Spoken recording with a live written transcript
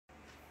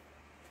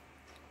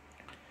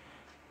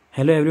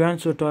Hello everyone.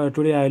 So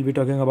today I will be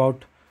talking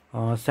about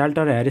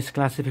Salter-Harris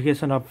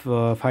classification of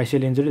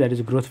physial injury, that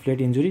is growth plate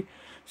injury.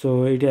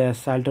 So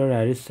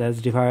Salter-Harris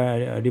has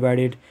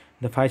divided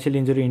the physial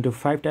injury into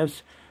 5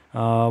 types,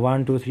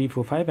 1, 2, 3,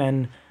 4, 5,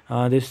 and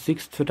this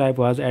 6th type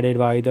was added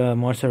by the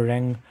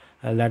Mercer-Rang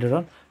later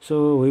on.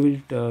 So we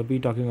will be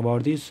talking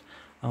about this.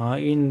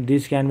 In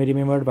this can be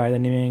remembered by the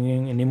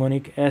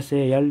mnemonic S,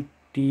 A, L,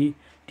 T,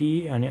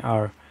 T, and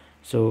R.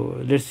 So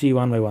let's see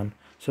one by one.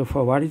 So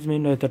for what is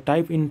meant the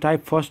type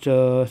first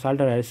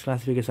Salter-Harris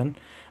classification,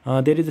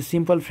 there is a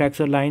simple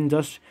fracture line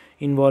just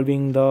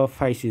involving the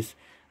physis.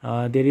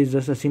 There is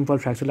just a simple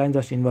fracture line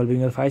just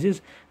involving the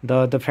physis.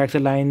 The fracture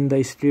line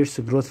splits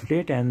growth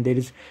plate, and there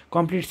is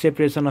complete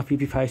separation of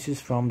epiphysis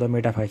from the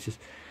metaphysis.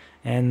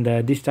 And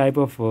this type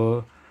of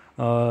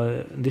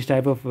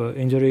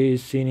injury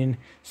is seen in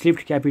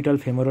slipped capital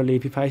femoral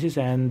epiphysis,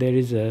 and there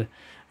is it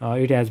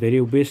has very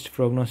best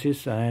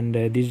prognosis, and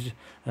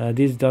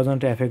this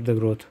doesn't affect the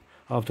growth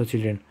of the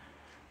children.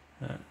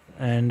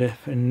 And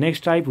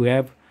next type we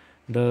have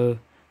the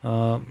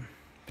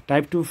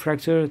type 2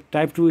 fracture,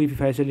 type 2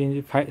 epiphyseal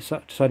injury,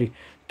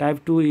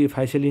 type 2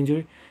 epiphyseal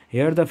injury.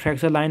 Here the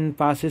fracture line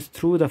passes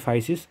through the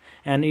physis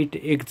and it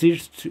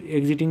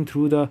exiting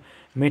through the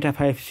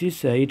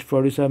metaphysis. It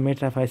produces a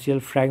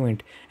metaphyseal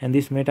fragment, and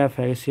this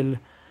metaphyseal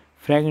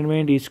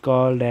fragment is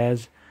called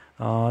as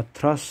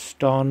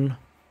thrust-on.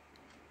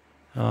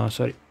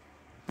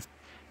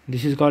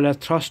 This is called as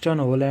thrust-on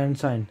Holland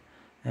sign.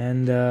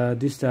 And here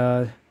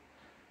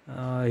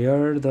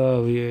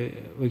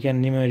we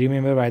can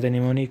remember by the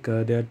mnemonic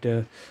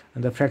that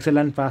the fracture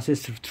line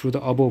passes through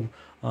the above.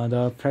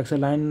 The fracture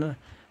line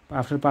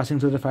after passing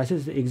through the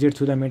physis exits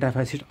through the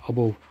metaphysis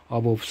above.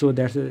 So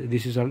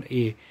this is all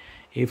A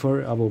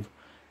for above.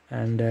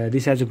 And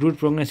this has a good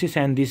prognosis,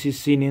 and this is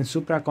seen in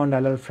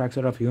supracondylar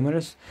fracture of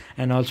humerus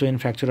and also in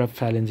fracture of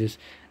phalanges.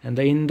 And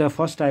in the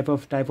first type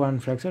 1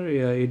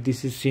 fracture,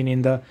 this is seen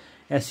in the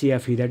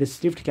SCFE, that is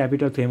slipped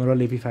capital femoral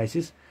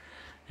epiphysis,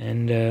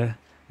 and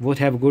both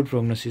have good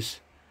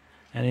prognosis.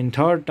 And in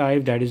third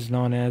type, that is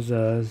known as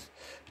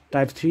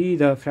type 3,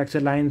 the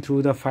fracture line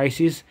through the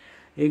physis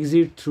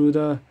exiting through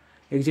the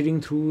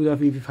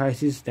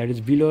epiphysis, that is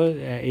below,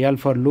 L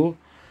for low,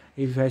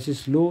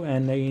 epiphysis low,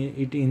 and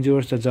it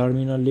injures the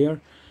germinal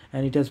layer,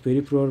 and it has very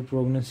poor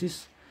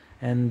prognosis.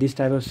 And this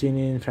type of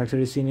fracture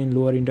is seen in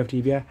lower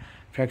intertibia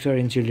fracture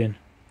in children.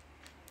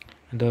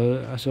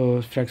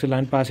 So fracture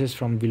line passes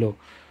from below.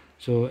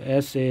 So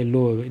as a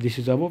low, this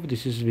is above,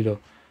 this is below.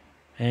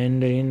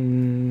 And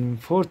in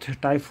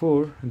type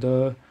 4,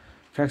 the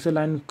fracture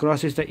line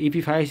crosses the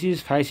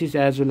epiphysis, physis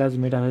as well as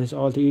metaphysis.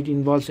 Also, it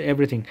involves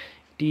everything.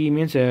 T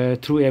means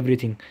through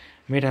everything.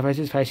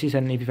 Metaphysis, physis,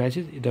 and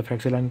epiphysis. The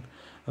fracture line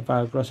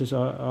crosses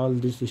all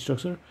this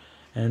structure.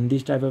 And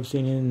this type of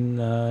seen in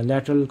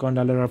lateral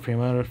condylar of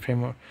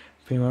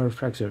femur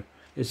fracture.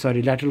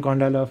 Lateral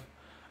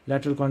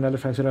condylar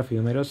fracture of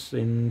humerus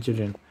in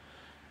children.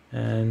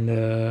 And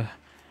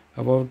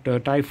about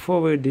type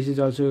 4, this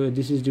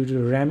is due to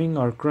ramming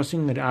or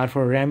crossing. R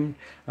for ram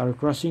or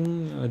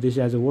crossing. This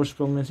has a worse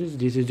prognosis.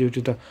 This is due to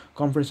the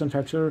compression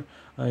fracture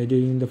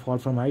during the fall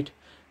from height,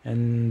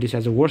 and this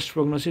has a worse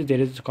prognosis. There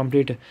is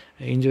complete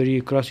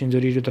injury, cross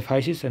injury to the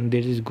physis, and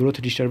there is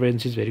growth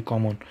disturbance is very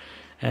common.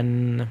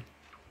 And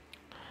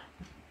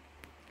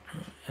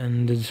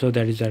so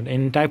that is that.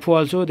 In type 4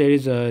 also,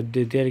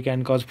 there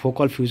can cause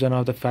focal fusion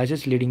of the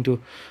physis leading to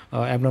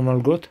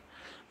abnormal growth.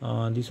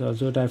 This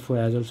also type 4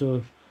 has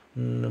also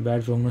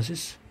bad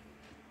prognosis.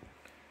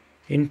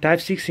 In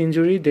type 6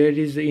 injury, there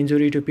is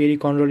injury to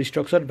perichondral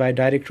structure by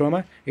direct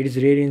trauma. It is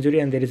rare injury,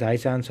 and there is high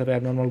chance of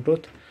abnormal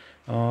growth.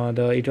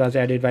 It was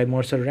added by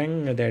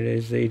Mercer-Rang.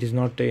 It is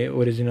not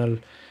originally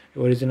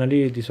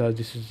this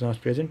is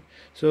not present.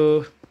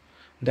 So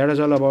that is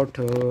all about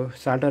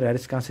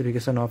Salter-Harris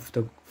classification of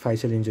the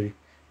physial injury.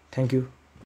 Thank you.